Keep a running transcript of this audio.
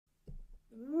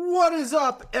What is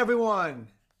up, everyone?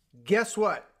 Guess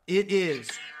what? It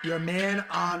is your man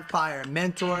on fire,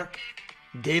 mentor,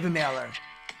 David Mailer.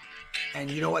 And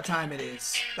you know what time it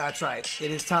is. That's right. It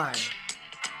is time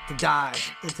to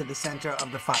dive into the center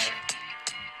of the fire.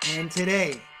 And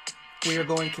today, we are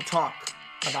going to talk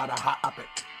about a hot topic.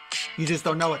 You just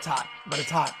don't know it's hot, but it's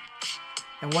hot.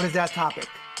 And what is that topic?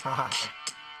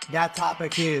 That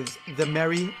topic is the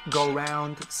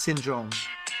merry-go-round syndrome.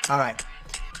 All right.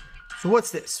 So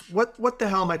what's this? What the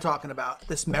hell am I talking about?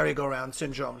 This merry-go-round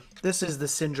syndrome. This is the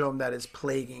syndrome that is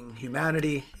plaguing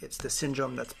humanity. It's the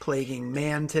syndrome that's plaguing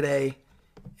man today.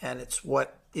 And it's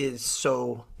what is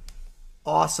so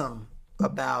awesome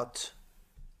about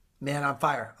Man on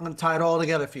Fire. I'm going to tie it all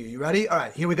together for you. You ready? All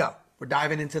right, here we go. We're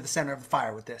diving into the center of the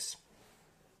fire with this.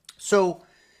 So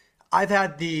I've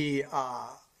had the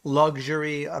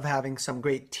luxury of having some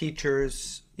great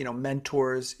teachers,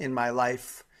 mentors in my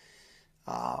life.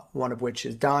 One of which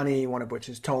is Donnie, one of which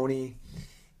is Tony.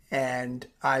 And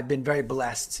I've been very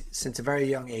blessed since a very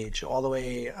young age, all the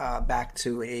way back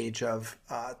to age of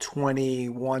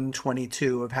 21,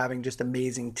 22, of having just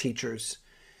amazing teachers,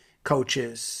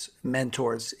 coaches,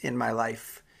 mentors in my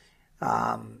life.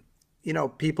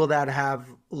 People that have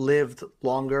lived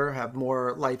longer, have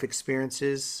more life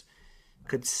experiences,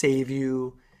 could save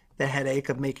you the headache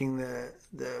of making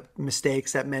the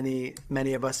mistakes that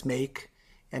many of us make,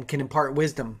 and can impart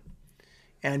wisdom.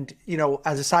 And,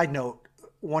 as a side note,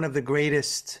 one of the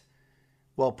greatest,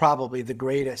 well, probably the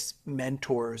greatest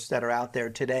mentors that are out there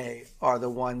today are the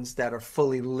ones that are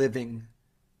fully living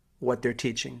what they're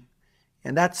teaching.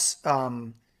 And that's a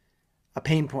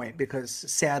pain point, because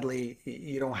sadly,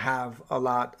 you don't have a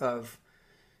lot of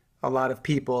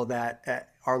people that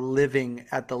are living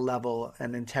at the level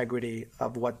and integrity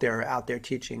of what they're out there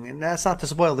teaching. And that's not to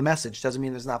spoil the message. Doesn't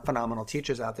mean there's not phenomenal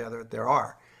teachers out there. There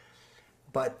are.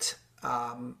 But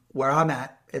where I'm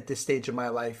at this stage of my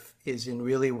life is in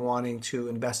really wanting to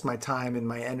invest my time and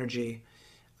my energy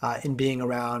in being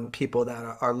around people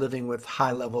that are living with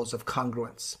high levels of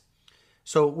congruence.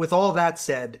 So with all that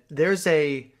said, there's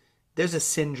a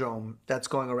syndrome that's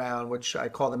going around, which I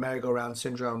call the merry-go-round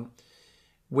syndrome,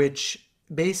 which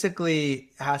basically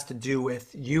has to do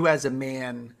with you as a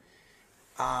man.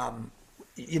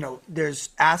 There's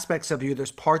aspects of you,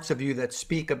 there's parts of you that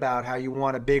speak about how you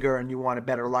want a bigger and you want a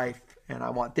better life. And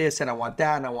I want this and I want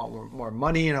that and I want more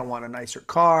money and I want a nicer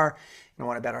car and I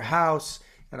want a better house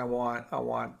and I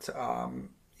want an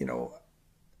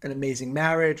amazing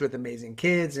marriage with amazing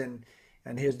kids and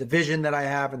here's the vision that I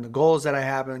have and the goals that I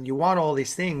have, and you want all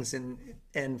these things,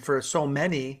 and for so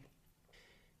many,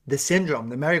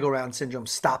 the merry-go-round syndrome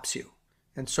stops you.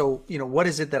 And so, what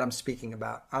is it that I'm speaking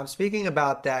about? I'm speaking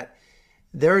about that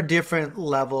there are different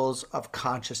levels of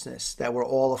consciousness that we're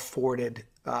all afforded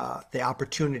the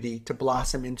opportunity to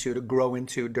blossom into, to grow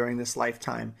into during this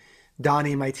lifetime.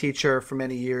 Donnie, my teacher for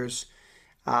many years,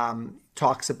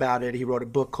 talks about it. He wrote a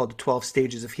book called The 12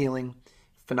 Stages of Healing.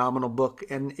 Phenomenal book.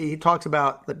 And he talks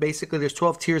about that basically there's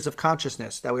 12 tiers of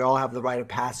consciousness that we all have the rite of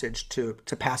passage to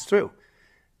pass through,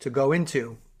 to go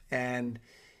into. And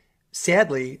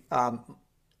sadly,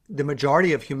 the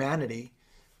majority of humanity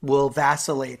will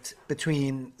vacillate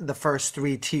between the first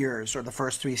three tiers, or the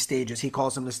first three stages. He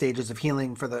calls them the stages of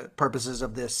healing. For the purposes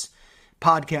of this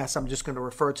podcast, I'm just going to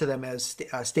refer to them as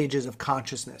stages of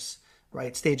consciousness,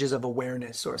 right? Stages of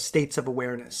awareness, or states of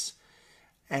awareness.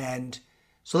 And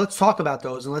so let's talk about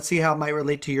those, and let's see how it might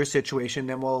relate to your situation.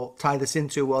 Then we'll tie this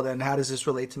into, well, then how does this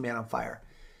relate to Man on Fire?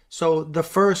 So the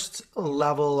first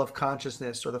level of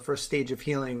consciousness, or the first stage of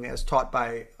healing, as taught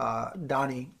by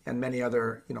Donnie and many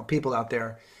other people out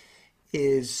there,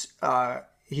 is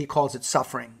he calls it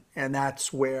suffering. And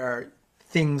that's where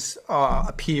things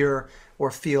appear or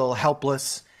feel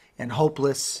helpless and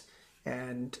hopeless,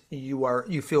 and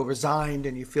you feel resigned,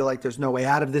 and you feel like there's no way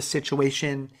out of this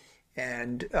situation.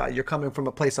 And you're coming from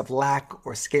a place of lack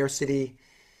or scarcity.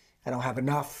 I don't have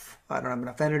enough. I don't have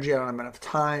enough energy. I don't have enough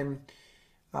time.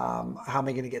 How am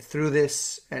I going to get through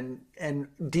this? And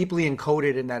deeply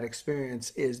encoded in that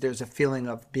experience is there's a feeling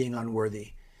of being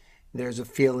unworthy. There's a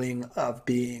feeling of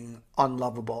being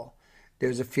unlovable.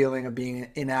 There's a feeling of being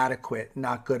inadequate,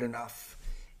 not good enough.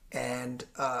 And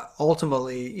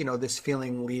ultimately, this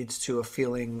feeling leads to a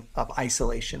feeling of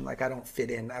isolation, like I don't fit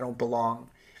in, I don't belong.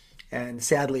 And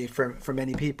sadly, for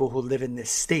many people who live in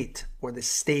this state, or this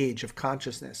stage of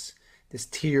consciousness, this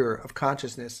tier of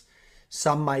consciousness,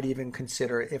 some might even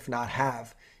consider, if not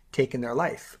have, taken their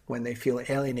life when they feel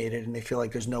alienated and they feel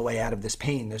like there's no way out of this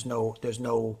pain. There's no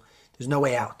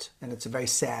way out, and it's a very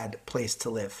sad place to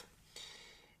live.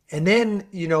 And then,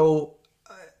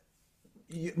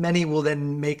 many will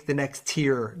then make the next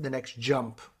tier, the next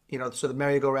jump so the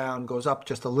merry-go-round goes up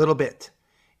just a little bit,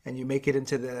 and you make it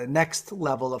into the next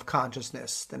level of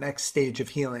consciousness, the next stage of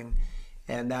healing,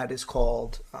 and that is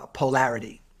called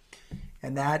polarity.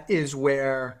 And that is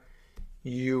where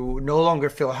you no longer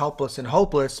feel helpless and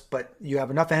hopeless, but you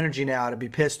have enough energy now to be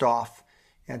pissed off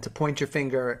and to point your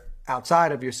finger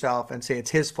outside of yourself and say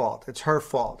it's his fault, it's her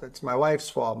fault, it's my wife's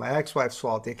fault, my ex-wife's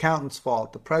fault, the accountant's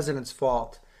fault, the president's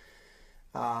fault,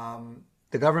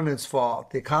 the government's fault,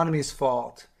 the economy's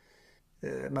fault,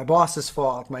 my boss's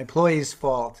fault, my employee's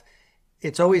fault.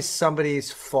 It's always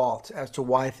somebody's fault as to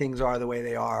why things are the way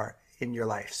they are in your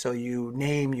life. So you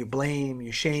name, you blame,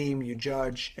 you shame, you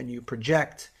judge, and you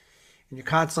project. And you're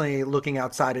constantly looking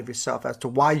outside of yourself as to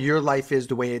why your life is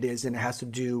the way it is, and it has to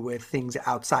do with things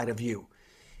outside of you.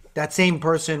 That same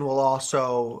person will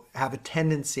also have a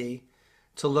tendency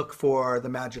to look for the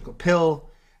magical pill,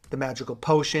 the magical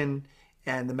potion,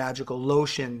 and the magical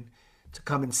lotion to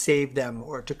come and save them,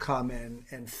 or to come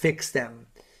and fix them,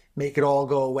 make it all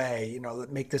go away,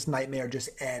 make this nightmare just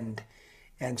end.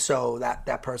 And so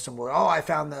that person will, oh, I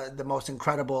found the most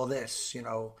incredible this,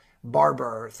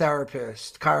 barber,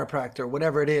 therapist, chiropractor,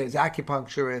 whatever it is,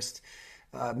 acupuncturist,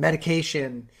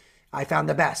 medication. I found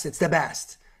the best. It's the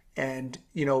best. And,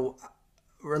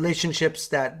 relationships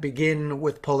that begin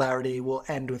with polarity will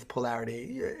end with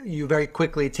polarity. You very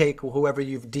quickly take whoever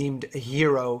you've deemed a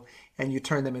hero and you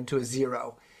turn them into a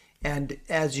zero. And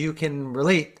as you can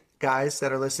relate, guys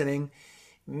that are listening,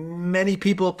 many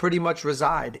people pretty much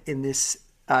reside in this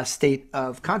state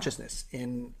of consciousness,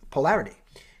 in polarity,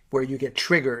 where you get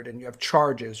triggered and you have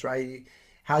charges, right?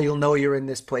 How you'll know you're in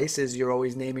this place is you're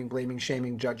always naming, blaming,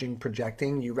 shaming, judging,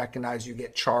 projecting. You recognize you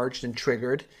get charged and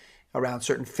triggered around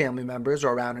certain family members,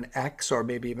 or around an ex, or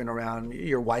maybe even around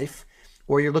your wife,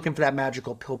 or you're looking for that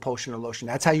magical pill, potion, or lotion.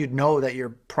 That's how you'd know that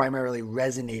you're primarily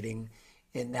resonating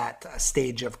in that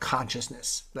stage of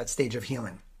consciousness, that stage of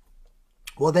healing.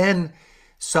 Well, then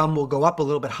some will go up a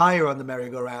little bit higher on the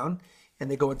merry-go-round, and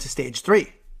they go into stage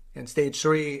 3. And stage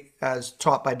 3, as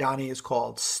taught by Donnie, is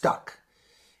called stuck.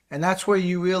 And that's where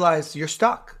you realize you're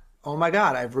stuck. Oh my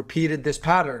God, I've repeated this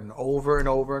pattern over and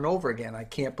over and over again. I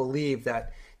can't believe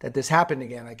that this happened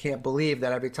again. I can't believe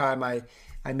that every time I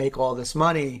make all this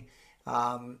money,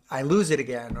 I lose it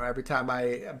again. Or every time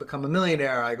I become a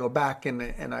millionaire, I go back and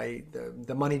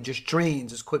the money just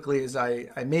drains as quickly as I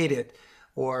made it.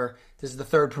 Or this is the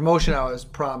third promotion I was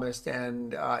promised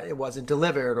and it wasn't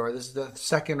delivered. Or this is the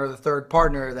second or the third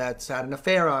partner that's had an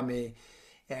affair on me.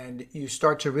 And you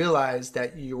start to realize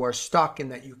that you are stuck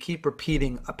and that you keep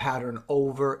repeating a pattern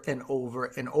over and over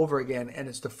and over again. And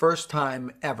it's the first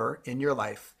time ever in your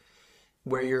life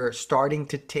where you're starting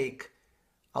to take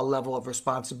a level of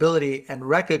responsibility and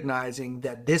recognizing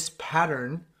that this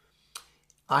pattern,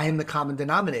 I am the common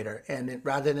denominator. And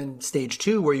rather than stage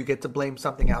 2, where you get to blame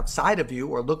something outside of you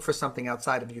or look for something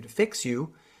outside of you to fix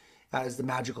you as the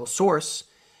magical source,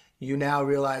 you now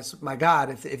realize, my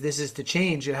God, if this is to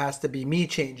change, it has to be me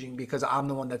changing, because I'm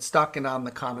the one that's stuck and I'm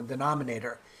the common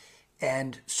denominator.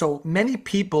 And so many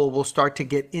people will start to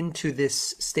get into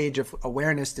this stage of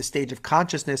awareness, this stage of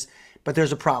consciousness, but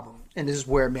there's a problem. And this is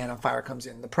where Man on Fire comes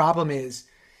in. The problem is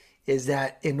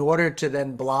that in order to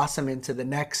then blossom into the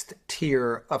next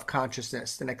tier of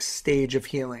consciousness, the next stage of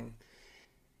healing,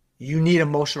 you need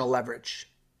emotional leverage.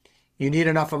 You need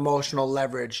enough emotional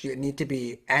leverage. You need to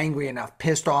be angry enough,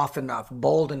 pissed off enough,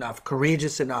 bold enough,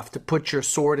 courageous enough to put your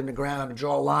sword in the ground and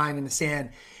draw a line in the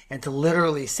sand and to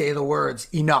literally say the words,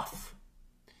 enough.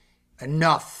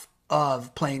 Enough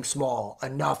of playing small.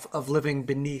 Enough of living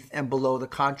beneath and below the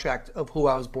contract of who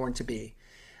I was born to be.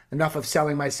 Enough of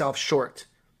selling myself short.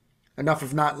 Enough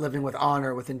of not living with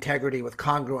honor, with integrity, with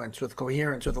congruence, with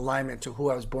coherence, with alignment to who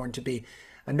I was born to be.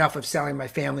 Enough of selling my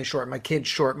family short, my kids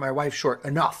short, my wife short.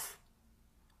 Enough.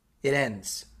 It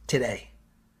ends today.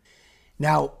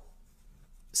 Now,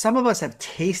 some of us have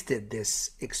tasted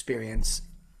this experience.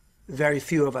 Very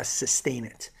few of us sustain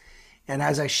it. And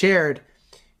as I shared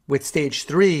with stage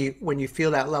 3, when you feel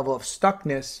that level of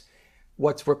stuckness,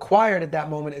 what's required at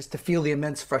that moment is to feel the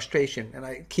immense frustration.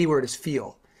 And keyword is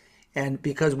feel. And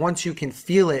because once you can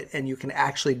feel it and you can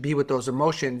actually be with those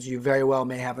emotions, you very well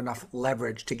may have enough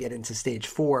leverage to get into stage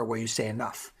 4, where you say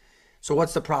enough. So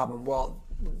what's the problem? Well,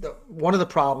 one of the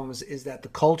problems is that the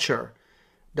culture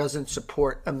doesn't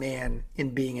support a man in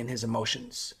being in his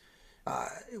emotions.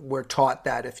 We're taught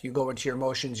that if you go into your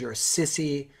emotions, you're a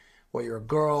sissy, or you're a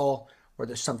girl, or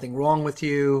there's something wrong with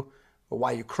you, or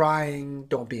why you're crying,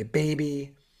 don't be a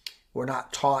baby. We're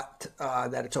not taught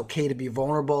that it's okay to be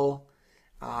vulnerable.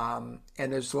 And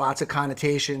there's lots of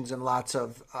connotations and lots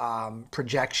of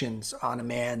projections on a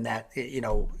man that,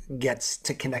 gets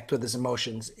to connect with his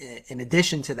emotions. In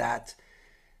addition to that,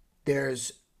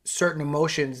 there's certain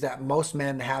emotions that most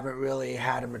men haven't really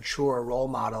had a mature role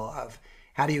model of.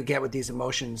 How do you get with these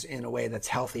emotions in a way that's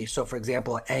healthy? So, for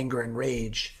example, anger and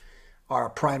rage are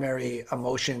primary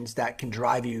emotions that can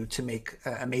drive you to make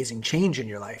amazing change in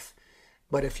your life.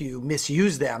 But if you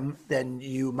misuse them, then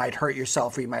you might hurt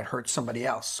yourself or you might hurt somebody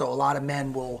else. So a lot of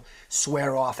men will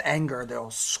swear off anger, they'll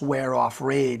swear off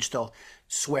rage, they'll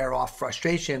swear off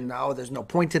frustration. Oh, there's no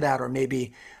point to that. Or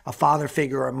maybe a father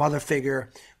figure or a mother figure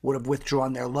would have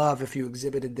withdrawn their love if you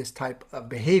exhibited this type of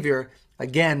behavior.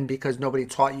 Again, because nobody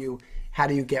taught you how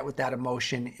do you get with that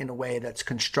emotion in a way that's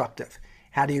constructive.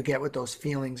 How do you get with those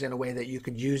feelings in a way that you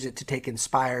could use it to take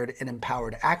inspired and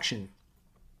empowered action?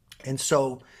 And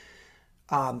so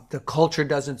the culture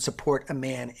doesn't support a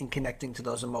man in connecting to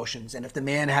those emotions. And if the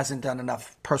man hasn't done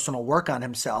enough personal work on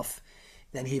himself,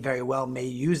 then he very well may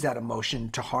use that emotion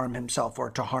to harm himself or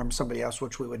to harm somebody else,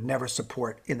 which we would never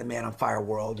support in the Man on Fire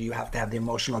world. You have to have the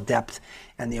emotional depth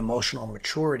and the emotional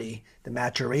maturity, the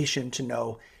maturation to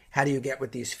know how do you get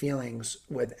with these feelings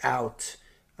without,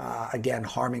 again,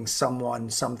 harming someone,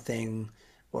 something,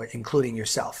 or including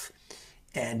yourself.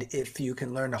 And if you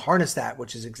can learn to harness that,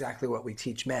 which is exactly what we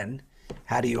teach men,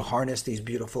 how do you harness these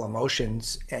beautiful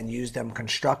emotions and use them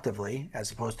constructively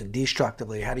as opposed to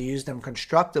destructively? How do you use them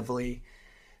constructively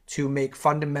to make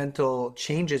fundamental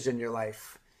changes in your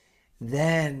life?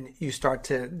 Then you start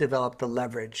to develop the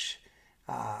leverage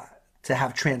to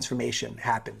have transformation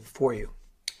happen for you.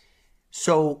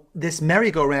 So this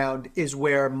merry-go-round is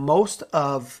where most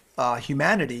of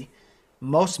humanity,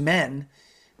 most men,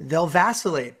 they'll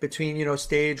vacillate between,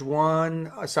 stage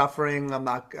one, suffering.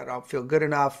 I don't feel good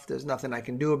enough. There's nothing I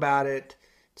can do about it.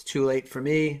 It's too late for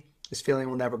me. This feeling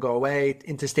will never go away.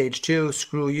 Into stage two,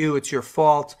 screw you, it's your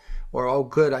fault. Or, oh,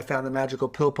 good, I found the magical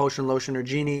pill, potion, lotion, or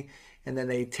genie. And then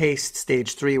they taste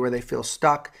stage three where they feel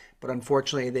stuck. But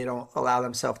unfortunately, they don't allow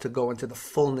themselves to go into the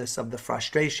fullness of the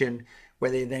frustration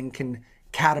where they then can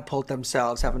catapult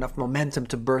themselves, have enough momentum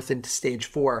to birth into stage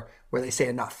four where they say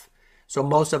enough. So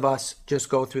most of us just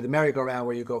go through the merry-go-round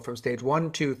where you go from stage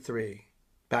 1, 2, 3,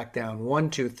 back down, 1,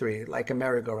 2, 3, like a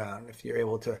merry-go-round. If you're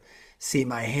able to see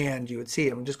my hand, you would see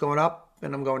I'm just going up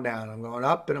and I'm going down. I'm going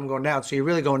up and I'm going down. So you're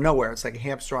really going nowhere. It's like a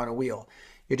hamster on a wheel.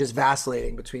 You're just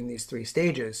vacillating between these three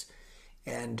stages.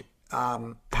 And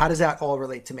how does that all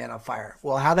relate to Man on Fire?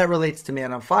 Well, how that relates to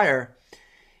Man on Fire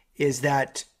is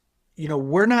that,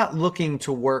 we're not looking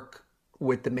to work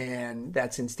with the man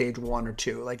that's in stage 1 or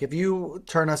 2. Like if you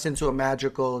turn us into a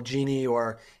magical genie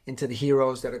or into the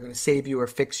heroes that are going to save you or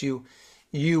fix you,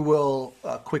 you will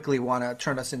quickly want to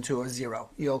turn us into a 0.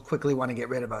 You'll quickly want to get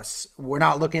rid of us. We're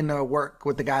not looking to work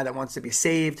with the guy that wants to be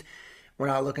saved. We're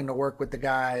not looking to work with the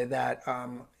guy that,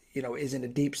 is in a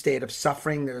deep state of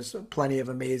suffering. There's plenty of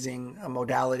amazing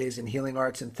modalities in healing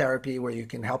arts and therapy where you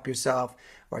can help yourself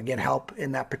or get help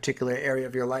in that particular area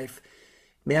of your life.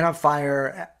 Man on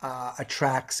Fire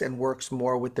attracts and works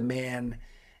more with the man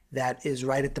that is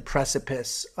right at the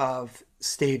precipice of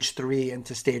stage 3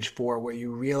 into stage 4, where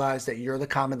you realize that you're the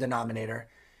common denominator.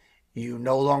 You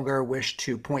no longer wish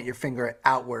to point your finger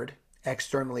outward,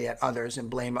 externally at others, and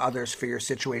blame others for your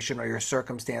situation or your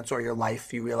circumstance or your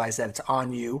life. You realize that it's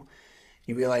on you.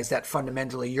 You realize that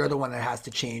fundamentally you're the one that has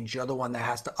to change. You're the one that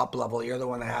has to up level. You're the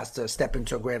one that has to step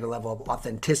into a greater level of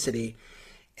authenticity,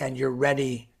 and you're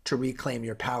ready to reclaim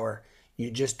your power. You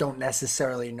just don't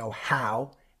necessarily know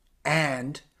how.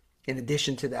 And in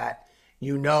addition to that,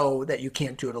 you know that you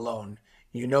can't do it alone.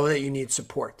 You know that you need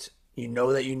support. You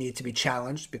know that you need to be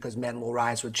challenged because men will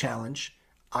rise with challenge.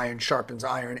 Iron sharpens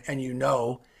iron. And you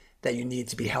know that you need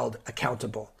to be held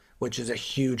accountable, which is a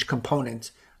huge component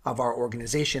of our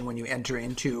organization. When you enter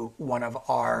into one of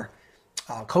our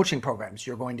coaching programs,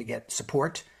 you're going to get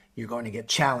support, you're going to get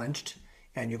challenged,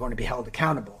 and you're going to be held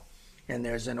accountable. And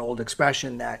there's an old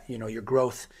expression that, your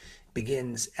growth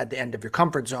begins at the end of your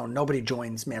comfort zone. Nobody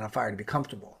joins Man on Fire to be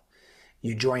comfortable.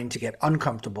 You join to get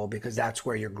uncomfortable because that's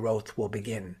where your growth will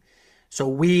begin. So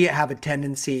we have a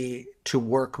tendency to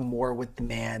work more with the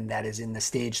man that is in the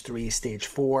stage 3, stage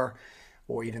 4,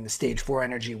 or even the stage 4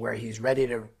 energy where he's ready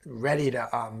to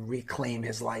reclaim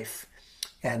his life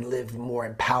and live more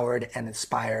empowered and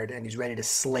inspired. And he's ready to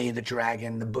slay the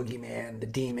dragon, the boogeyman, the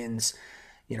demons,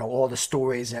 all the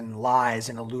stories and lies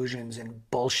and illusions and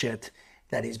bullshit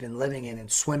that he's been living in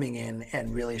and swimming in,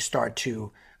 and really start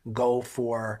to go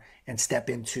for and step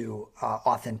into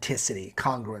authenticity,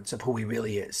 congruence of who he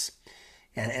really is,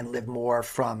 and live more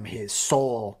from his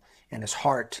soul and his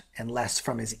heart and less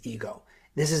from his ego.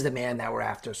 This is the man that we're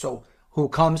after. So who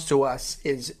comes to us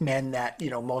is men that,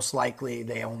 most likely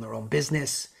they own their own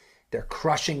business. They're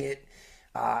crushing it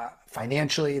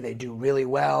financially. They do really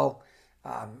well.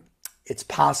 It's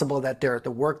possible that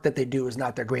the work that they do is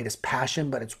not their greatest passion,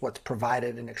 but it's what's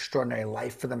provided an extraordinary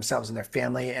life for themselves and their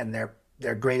family. And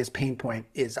their greatest pain point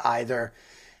is either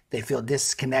they feel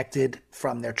disconnected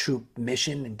from their true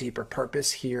mission and deeper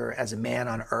purpose here as a man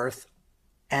on earth,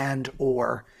 and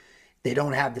or they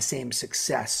don't have the same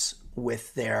success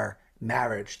with their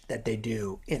marriage that they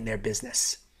do in their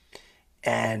business.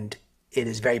 And it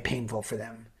is very painful for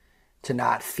them to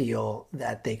not feel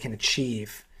that they can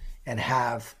achieve and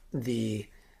have the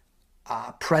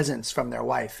presence from their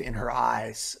wife in her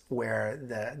eyes, where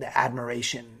the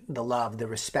admiration, the love, the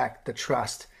respect, the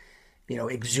trust,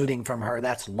 exuding from her,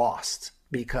 that's lost.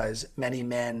 Because many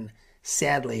men,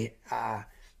 sadly,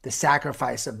 the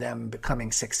sacrifice of them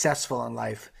becoming successful in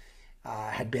life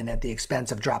had been at the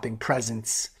expense of dropping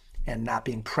presence and not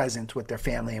being present with their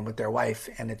family and with their wife.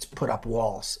 And it's put up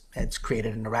walls. It's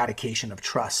created an eradication of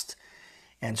trust.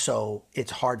 And so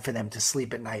it's hard for them to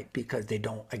sleep at night because they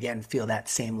don't, again, feel that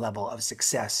same level of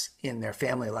success in their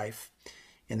family life,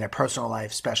 in their personal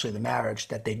life, especially the marriage,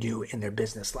 that they do in their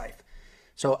business life.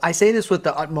 So I say this with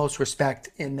the utmost respect,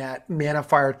 in that Man on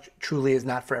Fire truly is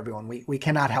not for everyone. We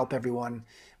cannot help everyone.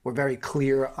 We're very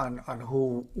clear on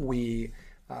who we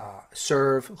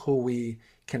serve, who we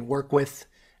can work with.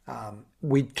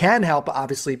 We can help,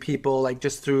 obviously, people, like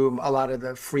just through a lot of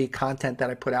the free content that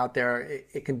I put out there.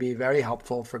 It can be very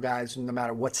helpful for guys no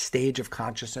matter what stage of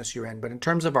consciousness you're in. But in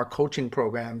terms of our coaching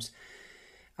programs,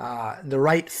 the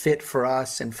right fit for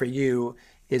us and for you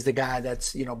is the guy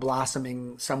that's,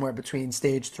 blossoming somewhere between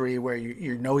stage 3, where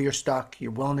you're stuck,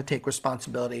 you're willing to take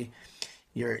responsibility,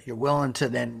 you're willing to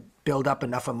then build up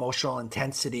enough emotional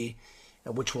intensity,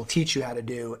 which we'll teach you how to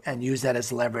do, and use that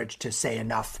as leverage to say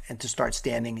enough and to start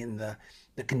standing in the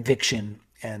conviction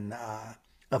and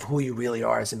of who you really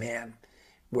are as a man,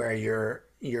 where you're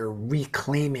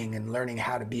reclaiming and learning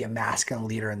how to be a masculine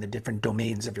leader in the different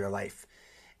domains of your life.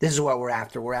 This is what we're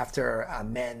after. We're after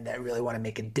men that really want to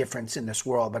make a difference in this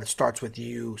world, but it starts with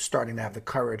you starting to have the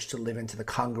courage to live into the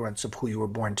congruence of who you were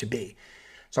born to be.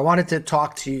 So I wanted to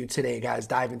talk to you today, guys,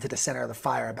 dive into the center of the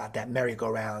fire about that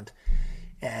merry-go-round.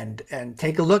 And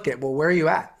take a look at, well, where are you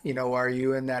at? Are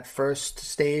you in that first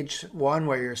stage 1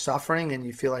 where you're suffering and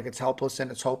you feel like it's helpless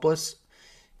and it's hopeless?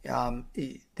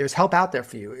 There's help out there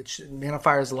for you. Man on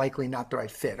Fire is likely not the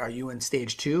right fit. Are you in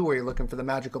stage 2 where you're looking for the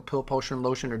magical pill, potion,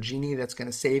 lotion, or genie that's going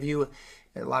to save you?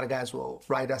 A lot of guys will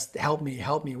write us, help me.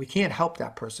 We can't help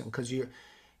that person because you're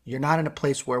not in a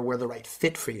place where we're the right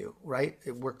fit for you, right?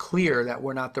 We're clear that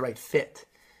we're not the right fit.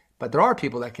 But there are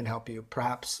people that can help you.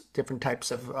 Perhaps different types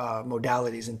of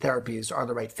modalities and therapies are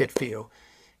the right fit for you.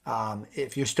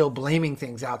 If you're still blaming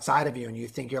things outside of you and you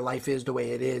think your life is the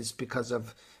way it is because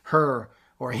of her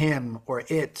or him or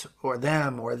it or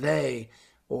them or they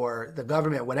or the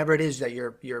government, whatever it is that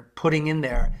you're putting in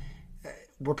there,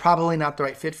 we're probably not the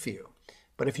right fit for you.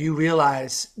 But if you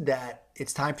realize that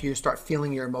it's time for you to start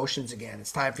feeling your emotions again,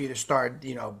 it's time for you to start,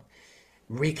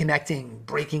 reconnecting,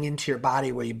 breaking into your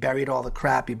body where you buried all the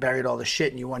crap, you buried all the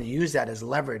shit, and you want to use that as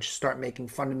leverage, start making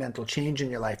fundamental change in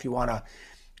your life. You want to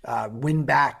win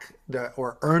back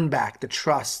or earn back the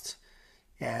trust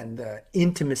and the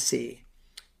intimacy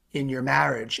in your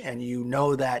marriage. And you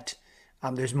know that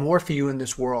there's more for you in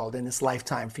this world, in this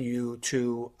lifetime, for you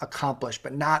to accomplish,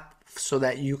 but not so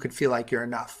that you could feel like you're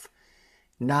enough.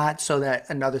 Not so that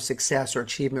another success or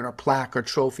achievement or plaque or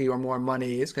trophy or more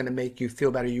money is going to make you feel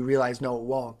better. You realize, no, it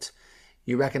won't.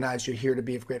 You recognize you're here to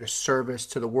be of greater service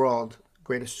to the world,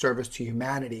 greater service to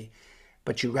humanity,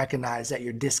 but you recognize that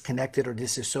you're disconnected or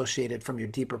disassociated from your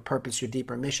deeper purpose, your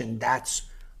deeper mission. That's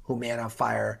who Man on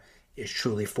Fire is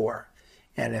truly for.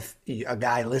 And if a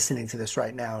guy listening to this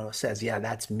right now says, yeah,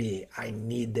 that's me, I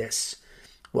need this,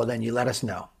 well, then you let us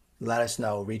know. Let us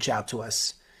know. Reach out to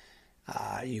us.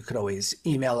 You could always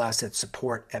email us at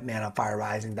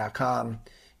support@manonfirerising.com.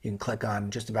 You can click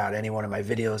on just about any one of my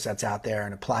videos that's out there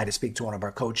and apply to speak to one of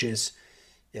our coaches.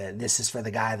 This is for the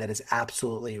guy that is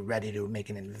absolutely ready to make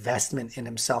an investment in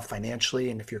himself financially.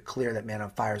 And if you're clear that Man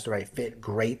on Fire is the right fit,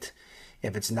 great.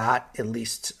 If it's not, at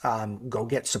least go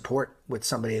get support with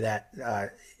somebody that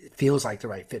feels like the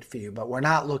right fit for you. But we're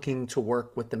not looking to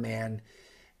work with the man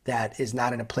that is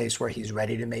not in a place where he's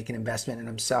ready to make an investment in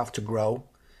himself to grow.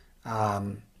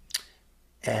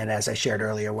 And as I shared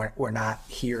earlier, we're not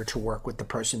here to work with the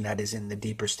person that is in the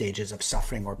deeper stages of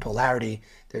suffering or polarity.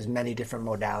 There's many different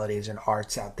modalities and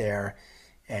arts out there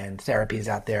and therapies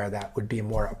out there that would be a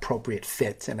more appropriate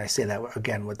fit. And I say that,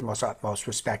 again, with the utmost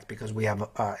respect, because we have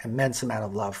an immense amount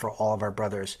of love for all of our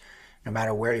brothers no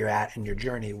matter where you're at in your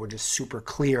journey, we're just super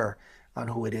clear on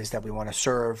who it is that we want to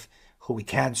serve, who we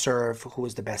can serve, who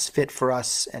is the best fit for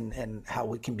us, and how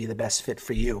we can be the best fit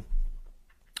for you.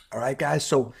 All right, guys.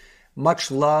 So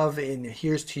much love, and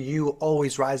here's to you,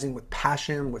 always rising with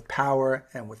passion, with power,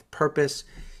 and with purpose.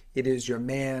 It is your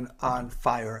man on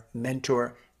fire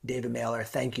mentor, David Mailer.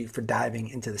 Thank you for diving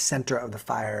into the center of the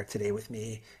fire today with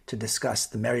me to discuss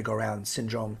the merry-go-round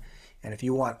syndrome. And if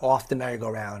you want off the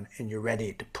merry-go-round and you're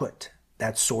ready to put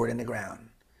that sword in the ground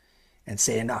and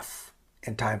say enough,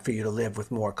 and time for you to live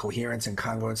with more coherence and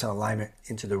congruence and alignment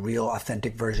into the real,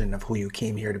 authentic version of who you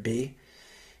came here to be,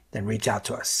 then reach out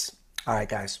to us. All right,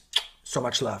 guys. So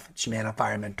much love. It's your man on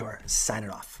fire mentor,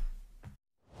 signing off.